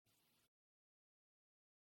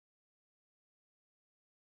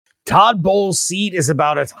Todd Bowles' seat is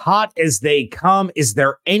about as hot as they come. Is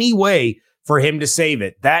there any way for him to save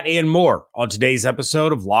it? That and more on today's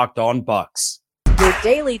episode of Locked On Bucs. Your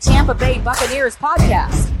daily Tampa Bay Buccaneers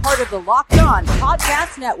podcast, part of the Locked On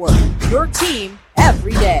Podcast Network, your team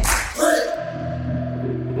every day.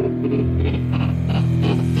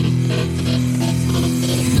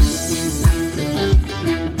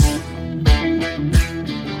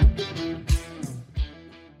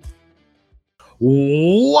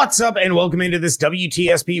 What's up, and welcome into this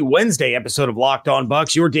WTSP Wednesday episode of Locked On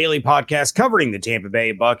Bucs, your daily podcast covering the Tampa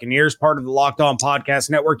Bay Buccaneers, part of the Locked On Podcast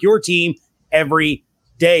Network, your team every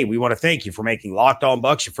day. We want to thank you for making Locked On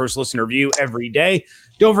Bucs your first listener view every day.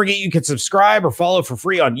 Don't forget you can subscribe or follow for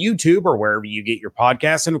free on YouTube or wherever you get your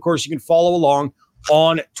podcasts. And of course, you can follow along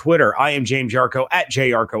on Twitter. I am James Yarko at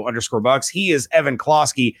JYarko_Bucs. He is Evan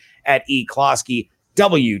Klosky at eKlosky.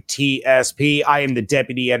 WTSP. I am the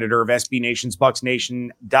deputy editor of SB Nation's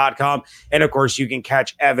BucsNation.com. And of course, you can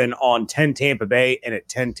catch Evan on 10 Tampa Bay and at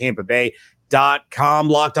 10TampaBay.com.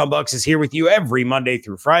 Locked On Bucs is here with you every Monday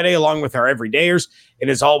through Friday, along with our everydayers. And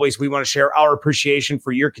as always, we want to share our appreciation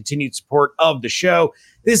for your continued support of the show.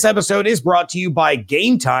 This episode is brought to you by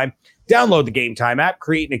Game Time. Download the Game Time app,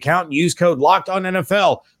 create an account, and use code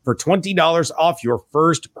LOCKEDONNFL for $20 off your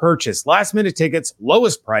first purchase. Last minute tickets,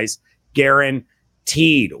 lowest price, guaranteed.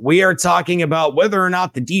 We are talking about whether or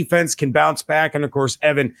not the defense can bounce back. And of course,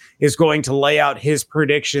 Evan is going to lay out his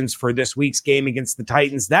predictions for this week's game against the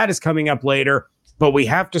Titans. That is coming up later. But we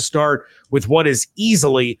have to start with what is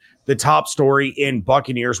easily the top story in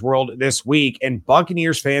Buccaneers world this week. And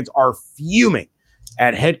Buccaneers fans are fuming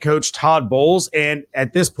at head coach Todd Bowles. And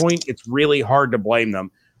at this point, it's really hard to blame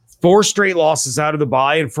them. 4 straight losses out of the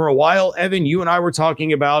bye. And for a while, Evan, you and I were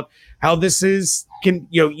talking about how this is,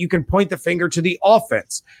 you can point the finger to the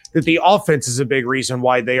offense, that the offense is a big reason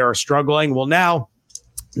why they are struggling. Well, now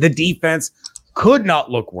the defense could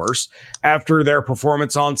not look worse after their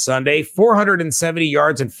performance on Sunday. 470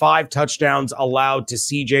 yards and 5 touchdowns allowed to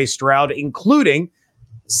CJ Stroud, including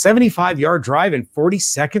a 75-yard drive in 40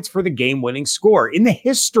 seconds for the game-winning score. In the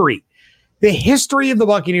history of the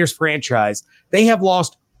Buccaneers franchise, they have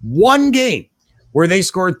lost one game where they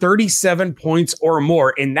scored 37 points or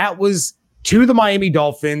more, and that was to the Miami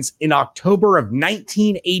Dolphins in October of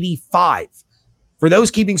 1985. For those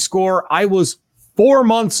keeping score, I was 4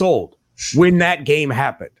 months old when that game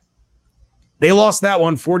happened. They lost that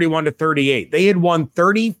one 41-38. They had won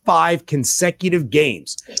 35 consecutive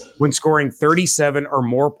games when scoring 37 or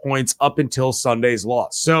more points up until Sunday's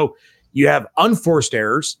loss. So you have unforced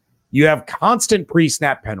errors. You have constant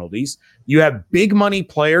pre-snap penalties. You have big money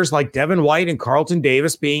players like Devin White and Carlton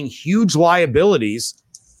Davis being huge liabilities.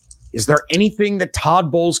 Is there anything that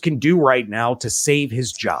Todd Bowles can do right now to save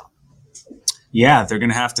his job? Yeah, they're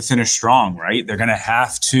going to have to finish strong, right? They're going to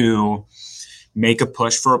have to make a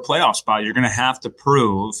push for a playoff spot. You're going to have to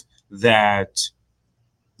prove that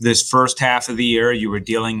this first half of the year you were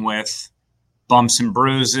dealing with bumps and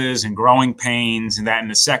bruises and growing pains, and that in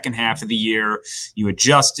the second half of the year you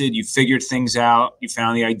adjusted, you figured things out, you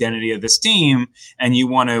found the identity of this team, and you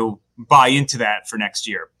want to buy into that for next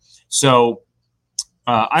year. So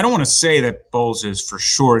I don't want to say that Bowles is for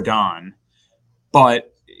sure gone,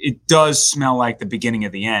 but it does smell like the beginning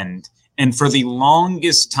of the end. And for the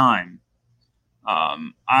longest time,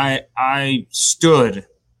 I stood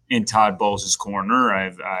in Todd Bowles' corner.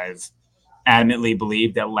 I've adamantly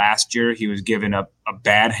believed that last year he was given a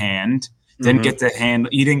bad hand. He didn't get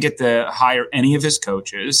to hire any of his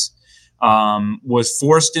coaches. Was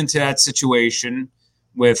forced into that situation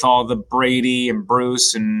with all the Brady and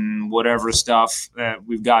Bruce and whatever stuff that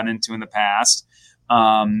we've gotten into in the past.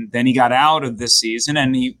 Then he got out of this season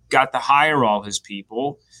and he got to hire all his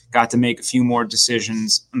people, got to make a few more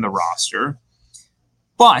decisions on the roster.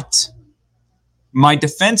 But my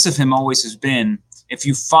defense of him always has been, if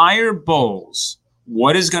you fire Bowles,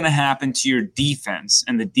 what is going to happen to your defense?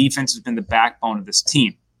 And the defense has been the backbone of this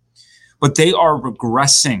team. But they are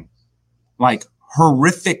regressing like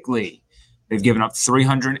horrifically. They've given up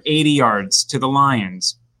 380 yards to the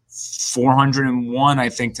Lions, 401, I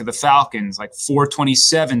think, to the Falcons, like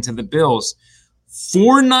 427 to the Bills,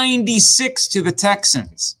 496 to the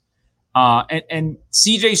Texans. And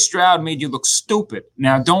CJ Stroud made you look stupid.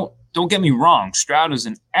 Now, don't get me wrong. Stroud is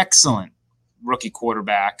an excellent rookie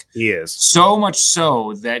quarterback. He is. So much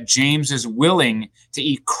so that James is willing to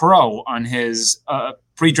eat crow on his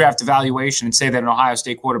pre-draft evaluation and say that an Ohio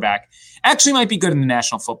State quarterback actually might be good in the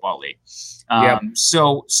National Football League.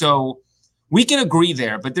 So we can agree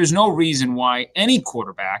there, but there's no reason why any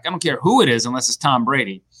quarterback, I don't care who it is, unless it's Tom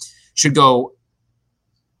Brady, should go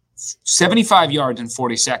 75 yards in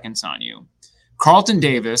 40 seconds on you, Carlton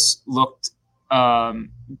Davis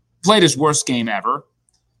played his worst game ever.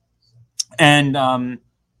 And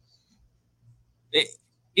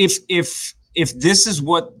if this is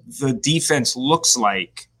what the defense looks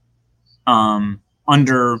like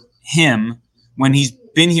under him when he's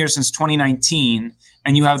been here since 2019,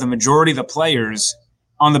 and you have the majority of the players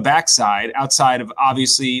on the backside, outside of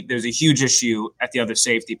obviously there's a huge issue at the other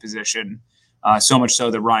safety position, so much so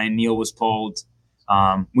that Ryan Neal was pulled.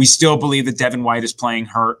 We still believe that Devin White is playing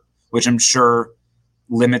hurt, which I'm sure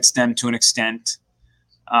limits them to an extent.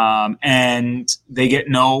 And they get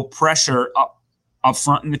no pressure up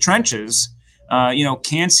front in the trenches.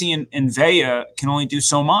 Cansey and Vea can only do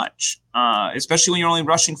so much, especially when you're only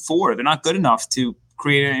rushing 4. They're not good enough to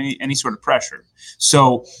create any sort of pressure.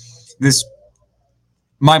 So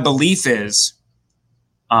my belief is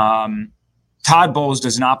Todd Bowles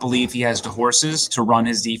does not believe he has the horses to run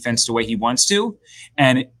his defense the way he wants to.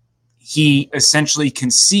 And he essentially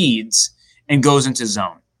concedes and goes into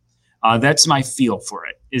zone. That's my feel for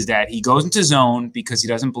it, is that he goes into zone because he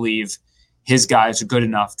doesn't believe his guys are good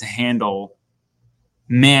enough to handle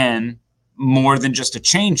man more than just a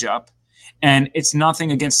changeup. And it's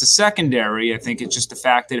nothing against the secondary. I think it's just the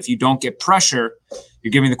fact that if you don't get pressure,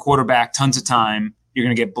 you're giving the quarterback tons of time. You're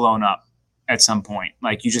going to get blown up at some point.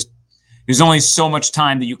 There's only so much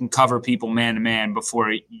time that you can cover people man to man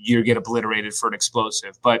before you get obliterated for an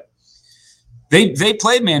explosive. But they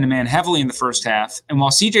played man to man heavily in the first half. And while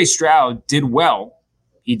CJ Stroud did well,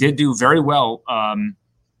 he did do very well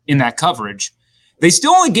in that coverage, they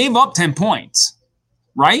still only gave up 10 points,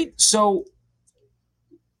 right? So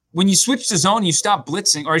when you switch to zone, you stop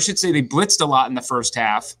blitzing, or I should say they blitzed a lot in the first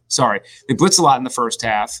half. Sorry, they blitzed a lot in the first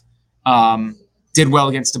half. Did well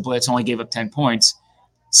against the blitz, only gave up 10 points.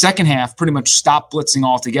 Second half, pretty much stopped blitzing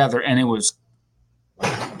altogether, and it was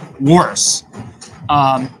worse.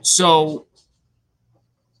 So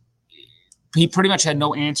he pretty much had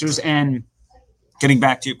no answers. And getting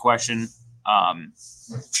back to your question,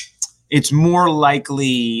 it's more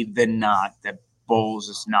likely than not that Bowles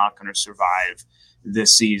is not going to survive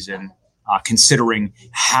this season, considering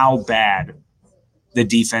how bad the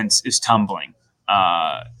defense is tumbling.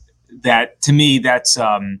 That to me, that's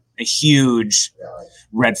a huge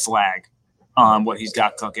red flag on what he's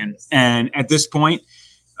got cooking. And at this point,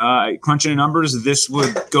 crunching the numbers, this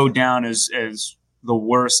would go down as the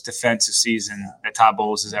worst defensive season that Todd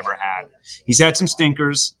Bowles has ever had. He's had some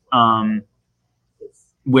stinkers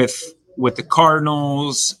with the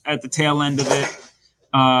Cardinals at the tail end of it.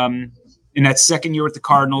 In that second year with the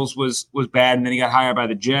Cardinals was bad, and then he got hired by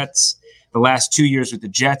the Jets. The last 2 years with the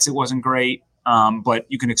Jets, it wasn't great. But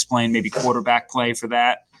you can explain maybe quarterback play for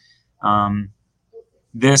that.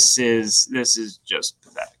 This is just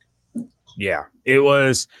pathetic. Yeah,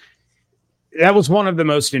 that was one of the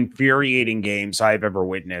most infuriating games I've ever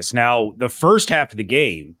witnessed. Now, the first half of the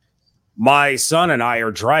game, my son and I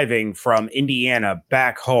are driving from Indiana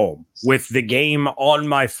back home with the game on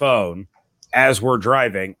my phone as we're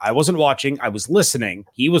driving. I wasn't watching. I was listening.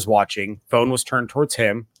 He was watching. Phone was turned towards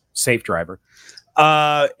him. Safe driver.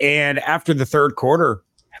 And after the third quarter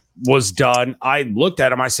was done, I looked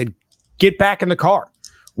at him. I said, get back in the car.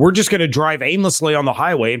 We're just going to drive aimlessly on the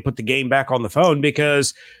highway and put the game back on the phone,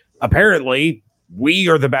 because apparently we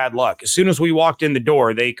are the bad luck. As soon as we walked in the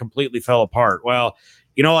door, they completely fell apart. Well,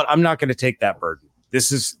 you know what? I'm not going to take that burden.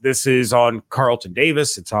 This is on Carlton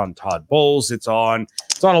Davis. It's on Todd Bowles. It's on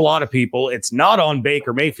a lot of people. It's not on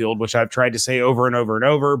Baker Mayfield, which I've tried to say over and over and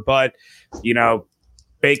over, but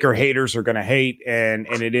Baker haters are going to hate, and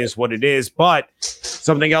it is what it is. But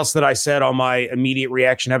something else that I said on my immediate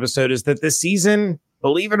reaction episode is that this season,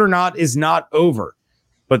 believe it or not, is not over.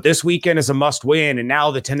 But this weekend is a must win. And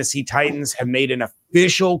now the Tennessee Titans have made an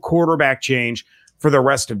official quarterback change for the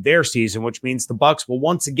rest of their season, which means the Bucs will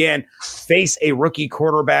once again face a rookie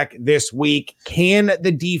quarterback this week. Can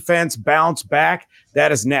the defense bounce back?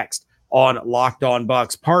 That is next on Locked On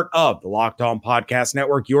Bucs, part of the Locked On Podcast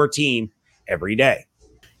Network, your team every day.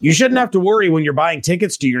 You shouldn't have to worry when you're buying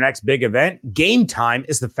tickets to your next big event. Game Time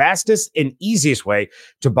is the fastest and easiest way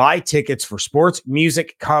to buy tickets for sports,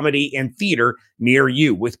 music, comedy, and theater near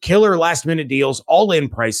you. With killer last-minute deals, all-in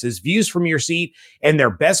prices, views from your seat, and their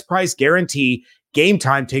best price guarantee, Game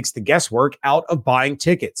Time takes the guesswork out of buying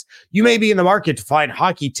tickets. You may be in the market to find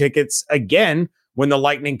hockey tickets again when the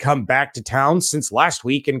Lightning come back to town. Since last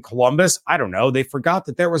week in Columbus, I don't know, they forgot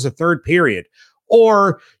that there was a third period.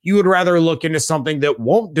 Or you would rather look into something that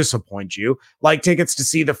won't disappoint you, like tickets to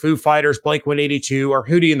see the Foo Fighters, Blink-182, or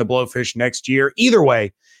Hootie and the Blowfish next year. Either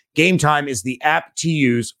way, Game Time is the app to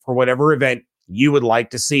use for whatever event you would like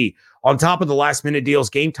to see. On top of the last-minute deals,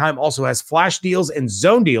 Game Time also has flash deals and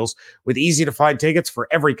zone deals with easy-to-find tickets for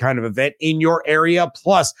every kind of event in your area.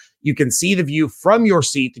 Plus, you can see the view from your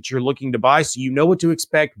seat that you're looking to buy, so you know what to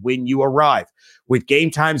expect when you arrive. With Game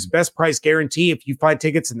Time's best price guarantee, if you find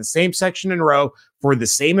tickets in the same section and row for the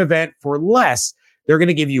same event for less, they're going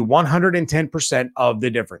to give you 110% of the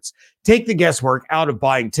difference. Take the guesswork out of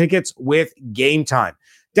buying tickets with Game Time.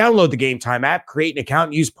 Download the Game Time app, create an account,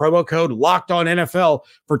 and use promo code LOCKEDONNFL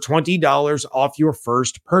for $20 off your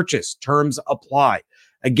first purchase. Terms apply.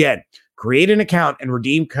 Again, create an account and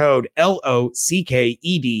redeem code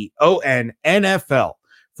LOCKEDONNFL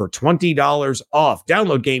for $20 off.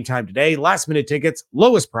 Download Game Time today. Last minute tickets,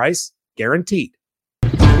 lowest price guaranteed.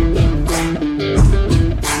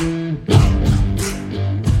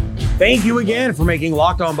 Thank you again for making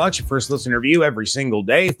Locked On Bucs your first listen review every single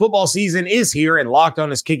day. Football season is here, and Locked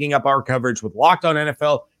On is kicking up our coverage with Locked On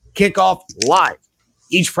NFL Kickoff Live.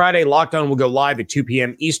 Each Friday, Locked On will go live at 2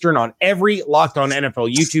 p.m. Eastern on every Locked On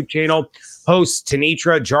NFL YouTube channel. Hosts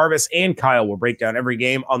Tanitra, Jarvis, and Kyle will break down every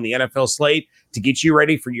game on the NFL slate to get you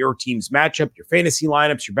ready for your team's matchup, your fantasy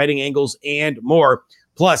lineups, your betting angles, and more.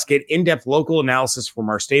 Plus, get in-depth local analysis from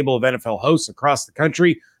our stable of NFL hosts across the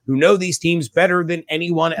country who know these teams better than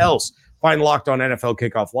anyone else. Find Locked On NFL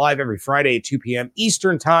Kickoff Live every Friday at 2 p.m.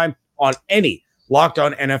 Eastern Time on any Locked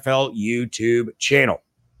On NFL YouTube channel.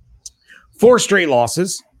 4 straight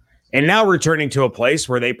losses, and now returning to a place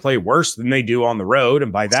where they play worse than they do on the road.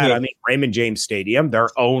 And by that, I mean Raymond James Stadium, their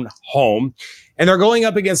own home. And they're going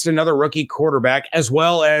up against another rookie quarterback, as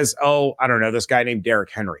well as, this guy named Derrick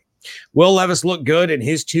Henry. Will Levis looked good in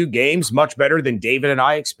his 2 games, much better than David and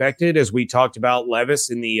I expected, as we talked about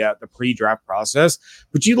Levis in the pre-draft process.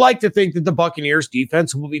 But you'd like to think that the Buccaneers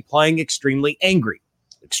defense will be playing extremely angry,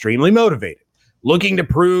 extremely motivated, looking to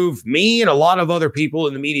prove me and a lot of other people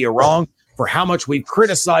in the media wrong for how much we've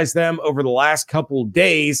criticized them over the last couple of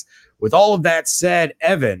days. With all of that said,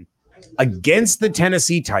 Evan, against the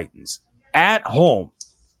Tennessee Titans at home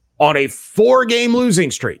on a 4-game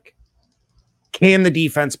losing streak, can the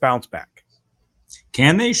defense bounce back?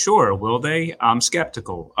 Can they? Sure. Will they? I'm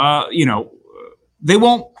skeptical. They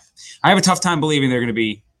won't. I have a tough time believing they're going to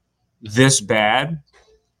be this bad.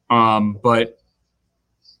 But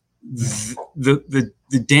the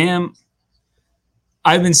damn.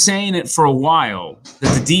 I've been saying it for a while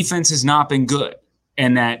that the defense has not been good,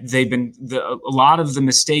 and that a lot of the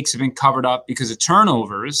mistakes have been covered up because of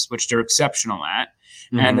turnovers, which they're exceptional at,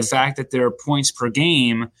 and the fact that their points per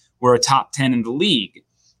game were a top 10 in the league.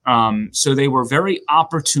 So they were very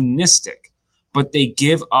opportunistic, but they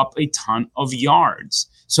give up a ton of yards.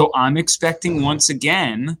 So I'm expecting once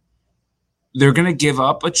again, they're going to give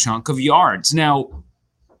up a chunk of yards. Now,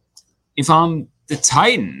 if I'm the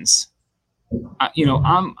Titans,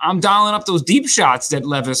 I'm dialing up those deep shots that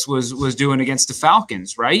Levis was doing against the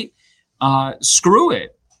Falcons, right? Screw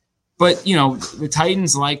it. But, the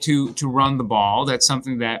Titans like to run the ball. That's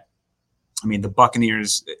something that, the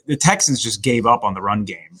Buccaneers, the Texans just gave up on the run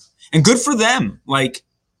game, and good for them. They're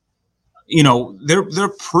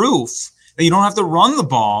proof that you don't have to run the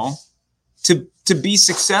ball to be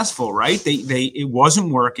successful, right? It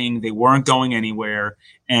wasn't working. They weren't going anywhere.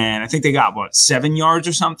 And I think they got 7 yards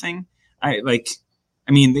or something. What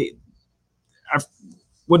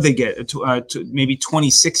did they get? Maybe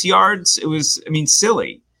 26 yards. It was,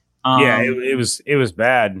 silly. It was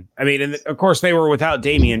bad. And of course they were without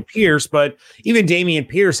Dameon Pierce, but even Dameon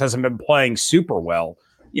Pierce hasn't been playing super well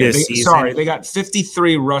this season. They got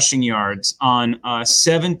 53 rushing yards on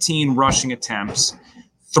 17 rushing attempts,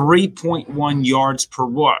 3.1 yards per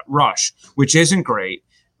rush, which isn't great.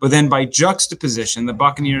 But then by juxtaposition, the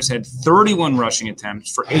Buccaneers had 31 rushing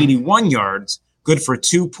attempts for 81 yards, good for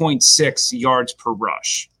 2.6 yards per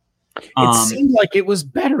rush. It seemed like it was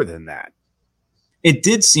better than that. It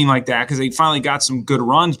did seem like that because they finally got some good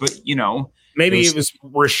runs, but maybe it was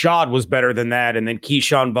Rashad was better than that, and then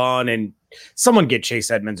Keyshawn Vaughn and someone get Chase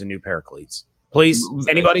Edmonds a new pair of cleats, please.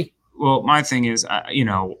 Anybody? Well, my thing is,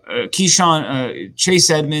 Chase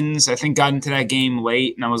Edmonds, I think got into that game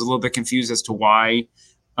late, and I was a little bit confused as to why.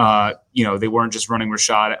 They weren't just running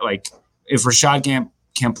Rashad. If Rashad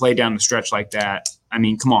can't play down the stretch like that,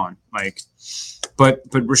 come on. But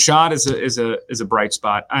Rashad is a bright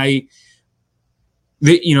spot.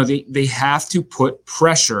 They have to put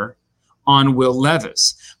pressure on Will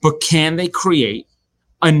Levis, but can they create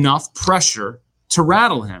enough pressure to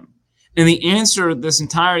rattle him? And the answer this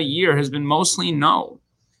entire year has been mostly no,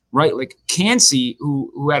 right? Like Cansey,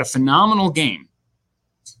 who had a phenomenal game,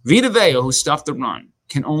 Vita Vea, who stuffed the run,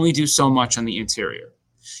 can only do so much on the interior.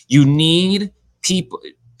 You need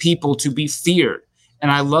people to be feared.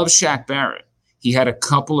 And I love Shaq Barrett. He had a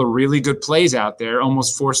couple of really good plays out there,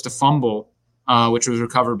 almost forced a fumble, which was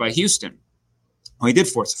recovered by Houston. Well, he did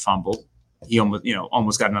force a fumble. He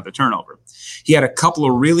almost got another turnover. He had a couple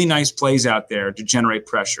of really nice plays out there to generate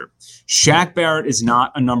pressure. Shaq Barrett is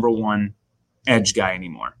not a number one edge guy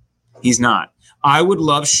anymore. He's not. I would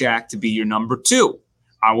love Shaq to be your number two.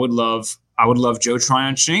 I would love Joe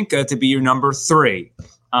Tryon-Shinka to be your number three.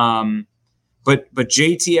 But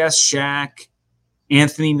JTS, Shaq,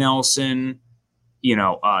 Anthony Nelson,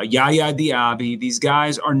 Yaya Diaby, these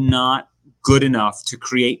guys are not good enough to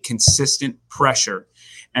create consistent pressure.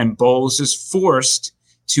 And Bowles is forced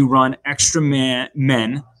to run extra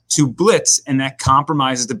men to blitz, and that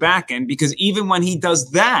compromises the back end because even when he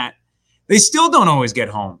does that, they still don't always get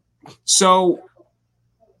home. So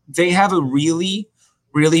they have a really,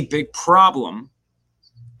 really big problem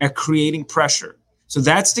at creating pressure. So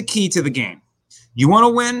that's the key to the game. You want to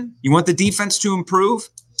win? You want the defense to improve?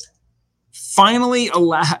 Finally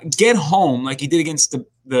get home like he did against in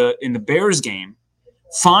the Bears game.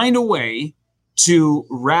 Find a way to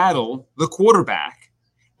rattle the quarterback,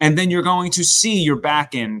 and then you're going to see your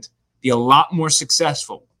back end be a lot more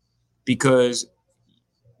successful because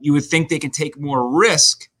you would think they can take more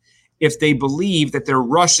risk if they believe that their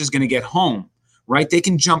rush is going to get home, right? They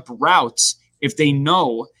can jump routes if they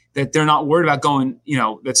know that they're not worried about going,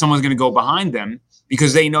 that someone's going to go behind them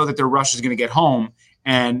because they know that their rush is going to get home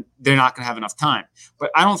and they're not going to have enough time. But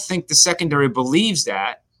I don't think the secondary believes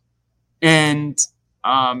that. And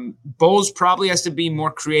Bowles probably has to be more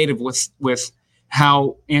creative with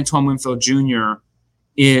how Antoine Winfield Jr.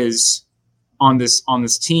 is on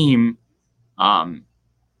this team. I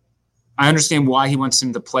understand why he wants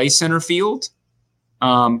him to play center field,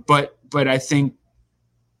 but I think,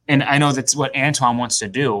 and I know that's what Antoine wants to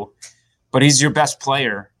do, but he's your best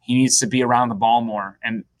player. He needs to be around the ball more,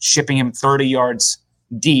 and shipping him 30 yards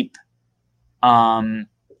deep. I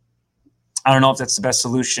don't know if that's the best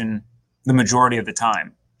solution the majority of the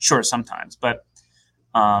time. Sure, sometimes, but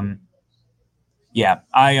I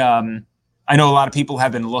know a lot of people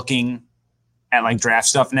have been looking at like draft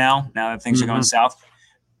stuff now that things are going south.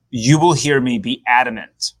 You will hear me be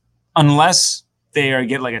adamant, unless they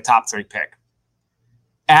get like a top 3 pick,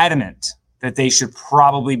 adamant that they should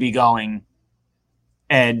probably be going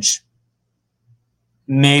edge.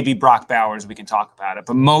 Maybe Brock Bowers, we can talk about it,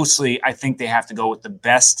 but mostly I think they have to go with the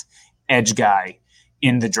best edge guy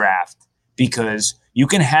in the draft, because you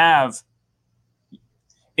can have,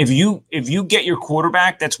 if you get your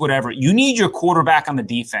quarterback, that's whatever. You need your quarterback on the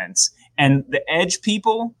defense, and the edge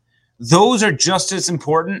people, those are just as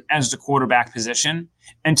important as the quarterback position.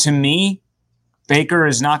 And to me, Baker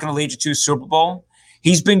is not going to lead you to a Super Bowl.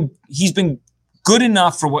 He's been good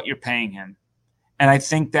enough for what you're paying him. And I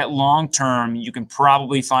think that long term, you can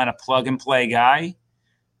probably find a plug and play guy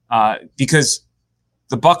because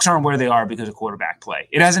the Bucs aren't where they are because of quarterback play.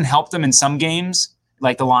 It hasn't helped them in some games,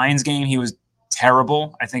 like the Lions game. He was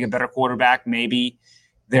terrible. I think a better quarterback, maybe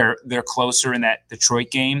they're closer in that Detroit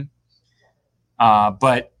game.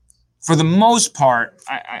 But for the most part,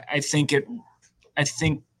 I think a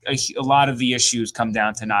lot of the issues come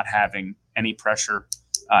down to not having any pressure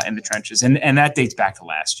in the trenches, and that dates back to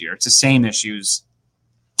last year. It's the same issues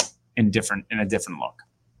in a different look.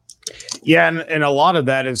 Yeah, and a lot of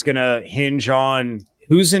that is going to hinge on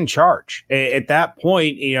who's in charge at that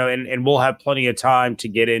point. And we'll have plenty of time to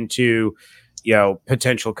get into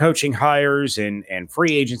potential coaching hires and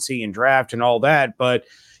free agency and draft and all that. But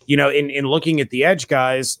in looking at the edge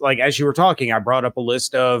guys, like as you were talking, I brought up a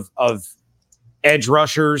list of edge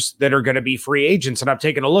rushers that are going to be free agents, and I've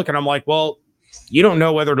taken a look, and I'm like, well, you don't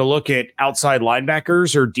know whether to look at outside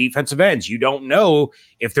linebackers or defensive ends. You don't know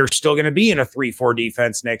if they're still going to be in a 3-4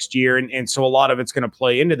 defense next year. And so a lot of it's going to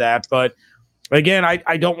play into that. But again,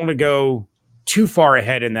 I don't want to go too far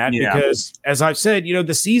ahead in that because, as I've said,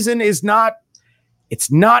 the season is not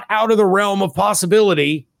out of the realm of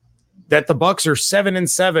possibility that the Bucs are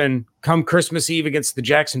 7-7 come Christmas Eve against the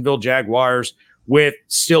Jacksonville Jaguars, with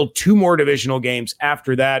still 2 more divisional games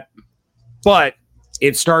after that. But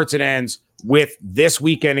it starts and ends with this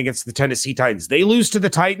weekend against the Tennessee Titans. They lose to the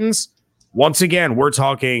Titans. Once again, we're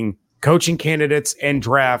talking coaching candidates and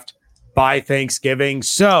draft by Thanksgiving.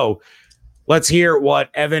 So let's hear what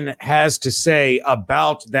Evan has to say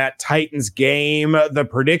about that Titans game. The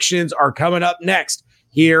predictions are coming up next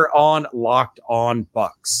here on Locked On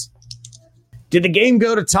Bucs. Did the game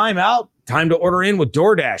go to timeout? Time to order in with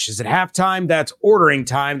DoorDash. Is it halftime? That's ordering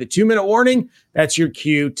time. The 2-minute warning, that's your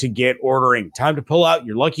cue to get ordering. Time to pull out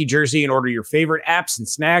your lucky jersey and order your favorite apps and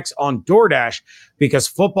snacks on DoorDash, because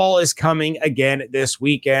football is coming again this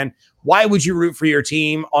weekend. Why would you root for your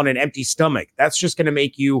team on an empty stomach? That's just going to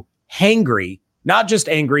make you hangry Not just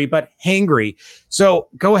angry, but hangry. So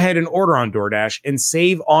go ahead and order on DoorDash and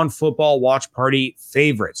save on football watch party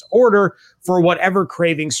favorites. Order for whatever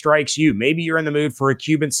craving strikes you. Maybe you're in the mood for a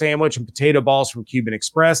Cuban sandwich and potato balls from Cuban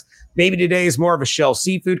Express. Maybe today is more of a shell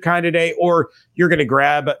seafood kind of day, or you're going to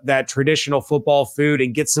grab that traditional football food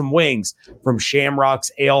and get some wings from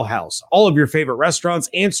Shamrock's Ale House. All of your favorite restaurants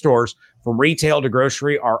and stores from retail to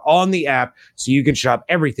grocery are on the app, so you can shop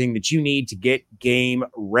everything that you need to get game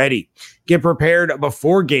ready. Get prepared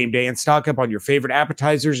before game day and stock up on your favorite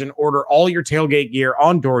appetizers and order all your tailgate gear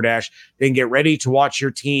on DoorDash. Then get ready to watch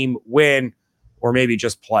your team win or maybe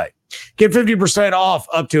just play. Get 50% off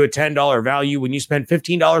up to a $10 value when you spend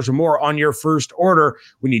 $15 or more on your first order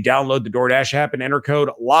when you download the DoorDash app and enter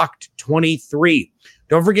code LOCKED23.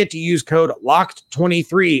 Don't forget to use code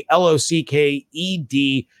LOCKED23,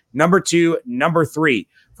 LOCKED, number 3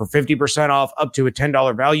 for 50% off up to a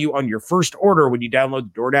 $10 value on your first order when you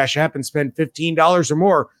download the DoorDash app and spend $15 or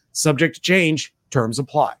more. Subject to change. Terms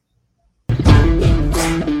apply.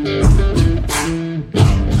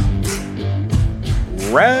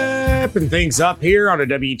 Wrapping things up here on a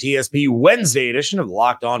WTSP Wednesday edition of the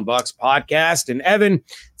Locked On Bucs podcast. And Evan,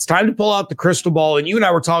 it's time to pull out the crystal ball. And you and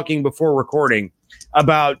I were talking before recording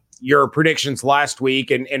about your predictions last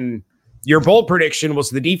week, and your bold prediction was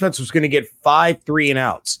the defense was going to get 5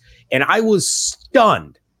 3-and-outs. And I was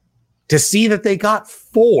stunned to see that they got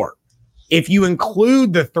 4. If you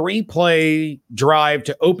include the 3-play drive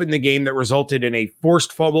to open the game that resulted in a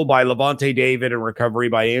forced fumble by Levante David and recovery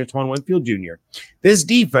by Antoine Winfield Jr., this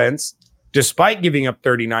defense, despite giving up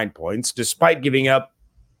 39 points, despite giving up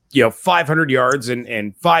 500 yards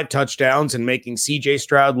and 5 touchdowns and making C.J.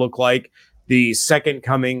 Stroud look like the second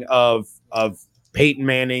coming of Peyton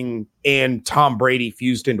Manning and Tom Brady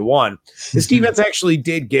fused into one. This defense actually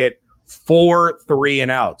did get 4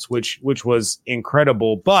 3-and-outs, which was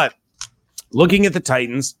incredible. But looking at the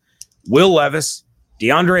Titans, Will Levis,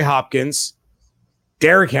 DeAndre Hopkins,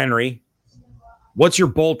 Derrick Henry, what's your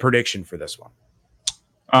bold prediction for this one?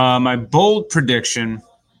 My bold prediction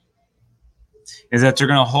is that they're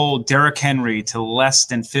going to hold Derrick Henry to less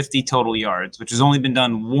than 50 total yards, which has only been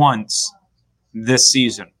done once this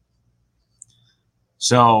season.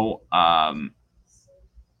 So I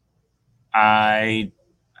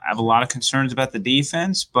have a lot of concerns about the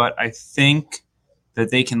defense, but I think that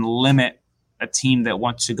they can limit a team that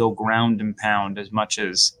wants to go ground and pound as much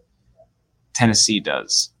as Tennessee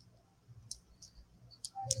does.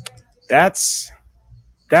 That's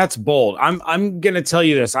bold. I'm going to tell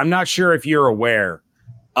you this. I'm not sure if you're aware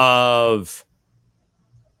of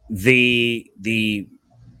the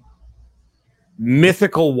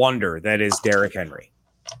mythical wonder that is Derrick Henry.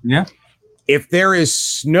 Yeah. If there is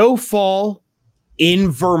snowfall in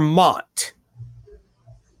Vermont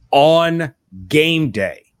on game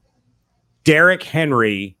day, Derrick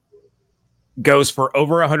Henry goes for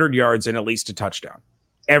over 100 yards and at least a touchdown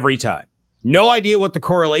every time. No idea what the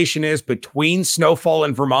correlation is between snowfall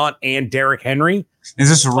in Vermont and Derrick Henry. Is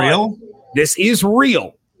this real? This is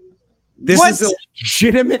real. This is a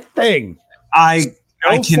legitimate thing. I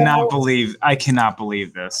cannot believe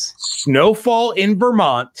this. Snowfall in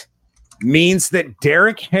Vermont means that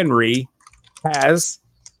Derrick Henry has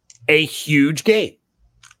a huge game.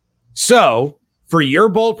 So, for your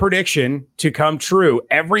bold prediction to come true,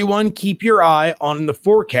 everyone keep your eye on the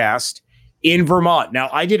forecast in Vermont. Now,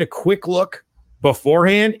 I did a quick look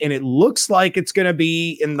beforehand, and it looks like it's going to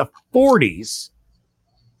be in the 40s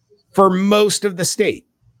for most of the state.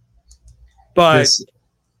 But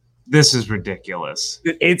this is ridiculous.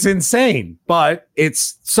 It's insane, but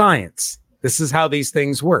it's science. This is how these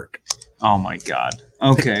things work. Oh, my God.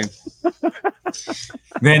 Okay.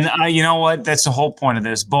 Then, you know what? That's the whole point of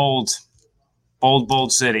this. Bold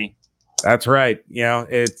city. That's right.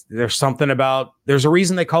 There's a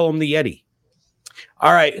reason they call him the Yeti.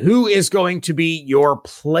 All right. Who is going to be your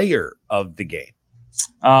player of the game?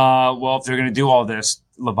 Well, if they're going to do all this,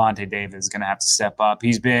 Levante David is going to have to step up.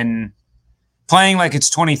 He's been playing like it's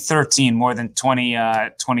 2013 more than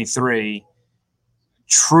 2023.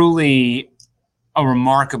 Truly a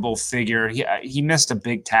remarkable figure. He missed a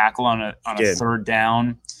big tackle on a third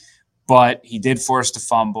down, but he did force the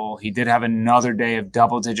fumble. He did have another day of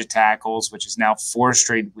double-digit tackles, which is now 4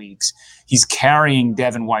 straight weeks. He's carrying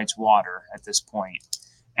Devin White's water at this point,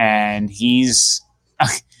 and he's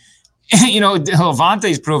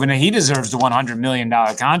Levante's proven that he deserves the $100 million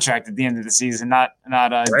contract at the end of the season, not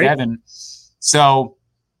right. Devin. So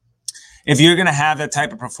if you're going to have that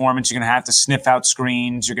type of performance, you're going to have to sniff out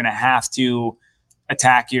screens. You're going to have to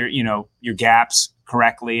attack your gaps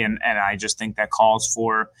correctly. And I just think that calls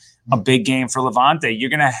for a big game for Levante.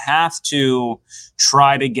 You're going to have to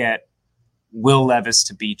try to get Will Levis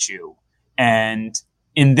to beat you. And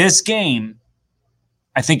in this game,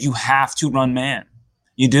 I think you have to run man.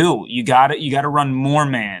 You do. You got to run more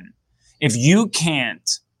man. If you can't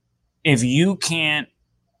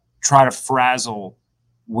try to frazzle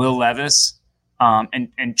Will Levis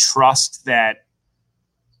and trust that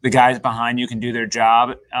the guys behind you can do their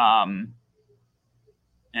job,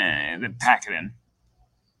 then pack it in.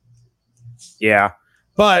 Yeah.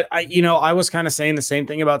 But I was kind of saying the same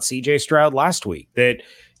thing about CJ Stroud last week, that,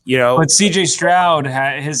 but CJ Stroud,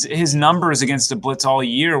 his numbers against the blitz all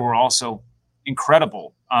year were also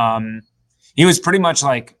incredible. He was pretty much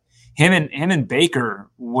like him and Baker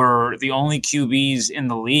were the only QBs in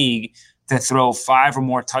the league to throw 5 or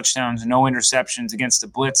more touchdowns, no interceptions against the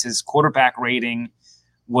blitz. His quarterback rating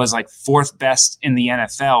was like 4th best in the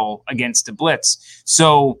NFL against the blitz.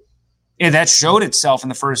 So that showed itself in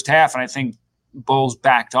the first half. And I think Bowles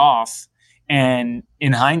backed off. And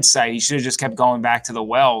in hindsight, he should have just kept going back to the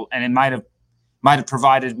well, and it might have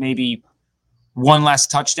provided maybe one less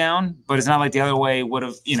touchdown. But it's not like the other way would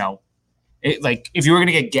have, like if you were going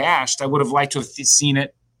to get gashed, I would have liked to have seen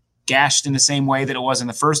it gashed in the same way that it was in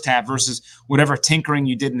the first half versus whatever tinkering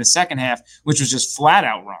you did in the second half, which was just flat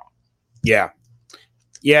out wrong. Yeah.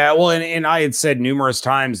 Yeah, well, and I had said numerous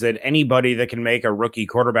times that anybody that can make a rookie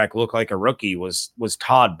quarterback look like a rookie was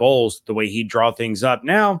Todd Bowles, the way he'd draw things up.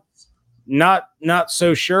 Now, not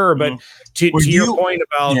so sure, but to your point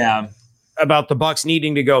about the Bucs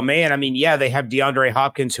needing to go man, I mean, yeah, they have DeAndre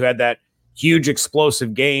Hopkins, who had that huge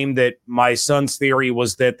explosive game that my son's theory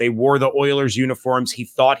was that they wore the Oilers uniforms. He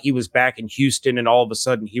thought he was back in Houston, and all of a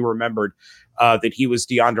sudden he remembered that he was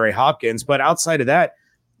DeAndre Hopkins. But outside of that,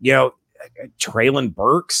 Traylon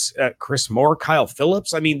Burks, Chris Moore, Kyle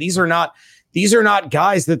Phillips. I mean, these are not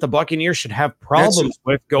guys that the Buccaneers should have problems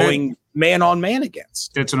with going man on man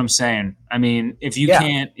against. That's what I'm saying. I mean, if you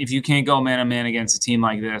can't go man on man against a team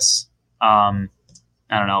like this, I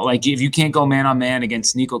don't know. Like if you can't go man on man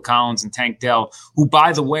against Nico Collins and Tank Dell, who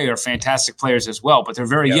by the way are fantastic players as well, but they're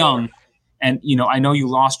very young. And I know you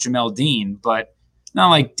lost Jamel Dean, but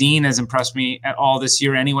not like Dean has impressed me at all this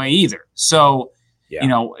year anyway either. So.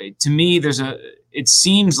 Yeah. To me, it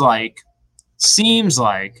seems like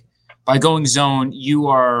by going zone, you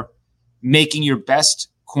are making your best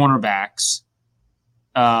cornerbacks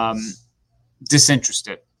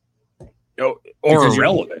disinterested. Or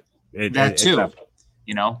irrelevant. That too,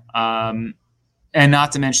 and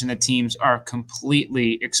not to mention that teams are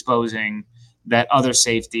completely exposing that other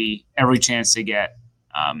safety every chance they get.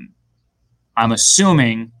 I'm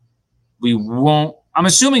assuming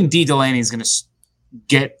D. Delaney is going to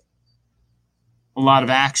get a lot of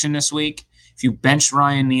action this week. If you bench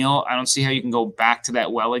Ryan Neal, I don't see how you can go back to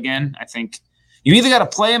that well again. I think you either got to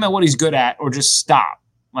play him at what he's good at or just stop.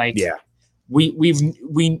 Like,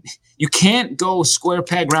 you can't go square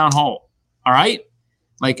peg round hole. All right,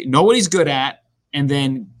 like know what he's good at, and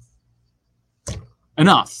then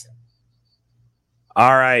enough.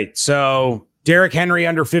 All right, so Derrick Henry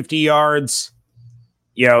under 50 yards.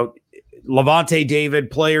 Levante David,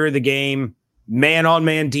 player of the game.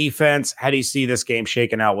 Man-on-man defense. How do you see this game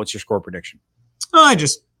shaking out? What's your score prediction? I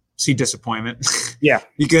just see disappointment. Yeah.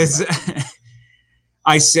 Because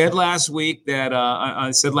I said last week on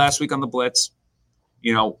the Blitz,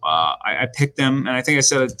 I picked them, and I think I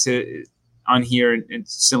said it on here in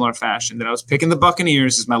similar fashion, that I was picking the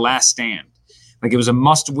Buccaneers as my last stand. Like it was a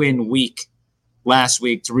must-win week last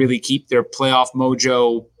week to really keep their playoff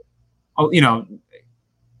mojo,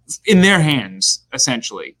 in their hands,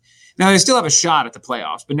 essentially. Now, they still have a shot at the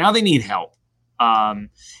playoffs, but now they need help.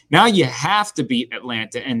 Now you have to beat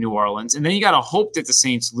Atlanta and New Orleans, and then you got to hope that the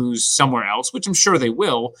Saints lose somewhere else, which I'm sure they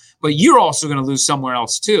will, but you're also going to lose somewhere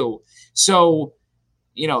else too. So,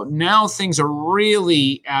 now things are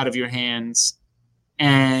really out of your hands,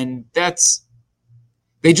 and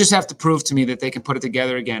they just have to prove to me that they can put it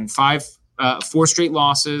together again. 4 straight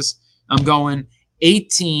losses. I'm going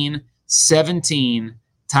 18-17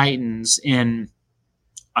 Titans in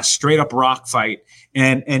a straight up rock fight.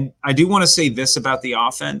 And I do want to say this about the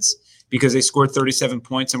offense, because they scored 37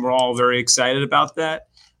 points and we're all very excited about that.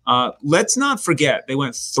 Let's not forget, they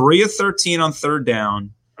went 3 of 13 on third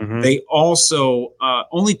down. Mm-hmm. They also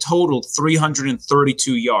only totaled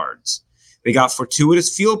 332 yards. They got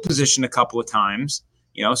fortuitous field position a couple of times.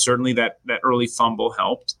 Certainly that early fumble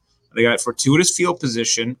helped. They got fortuitous field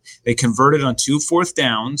position. They converted on 2 fourth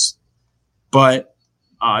downs, but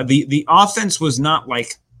the offense was not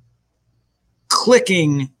like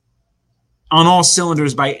clicking on all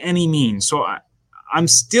cylinders by any means. So I'm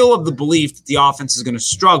still of the belief that the offense is going to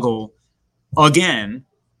struggle again.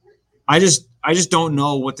 I just don't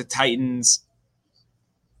know what the Titans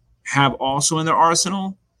have also in their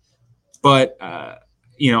arsenal. But,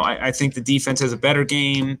 I think the defense has a better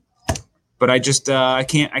game. But I just I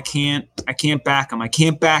can't back them. I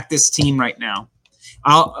can't back this team right now.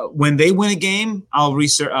 When they win a game,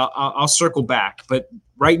 I'll circle back. But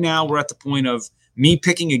right now we're at the point of me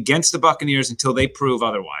picking against the Buccaneers until they prove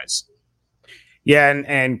otherwise. Yeah,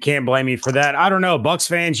 and can't blame you for that. I don't know, Bucs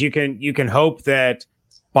fans. You can hope that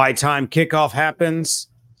by time kickoff happens,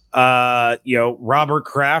 Robert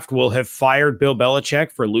Kraft will have fired Bill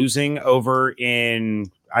Belichick for losing over in.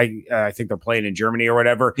 I think they're playing in Germany or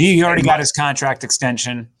whatever. He already got his contract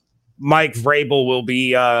extension. Mike Vrabel will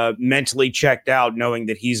be mentally checked out knowing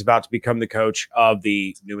that he's about to become the coach of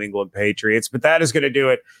the New England Patriots. But that is going to do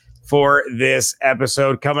it for this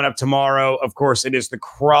episode. Coming up tomorrow, of course, it is the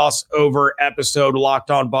crossover episode, Locked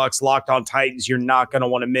On Bucs, Locked On Titans. You're not going to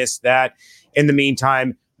want to miss that. In the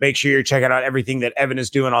meantime, make sure you're checking out everything that Evan is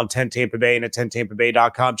doing on 10 Tampa Bay and at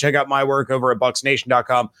 10tampabay.com. Check out my work over at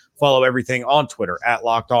bucksnation.com. Follow everything on Twitter at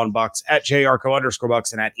LockedOnBucs, at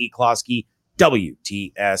JRCO_Bucks, and at eCloskey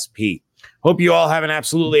WTSP. Hope you all have an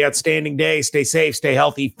absolutely outstanding day. Stay safe, stay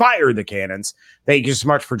healthy, fire the cannons. Thank you so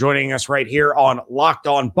much for joining us right here on Locked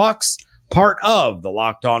On Bucs, part of the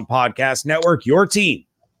Locked On Podcast Network, your team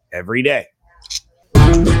every day.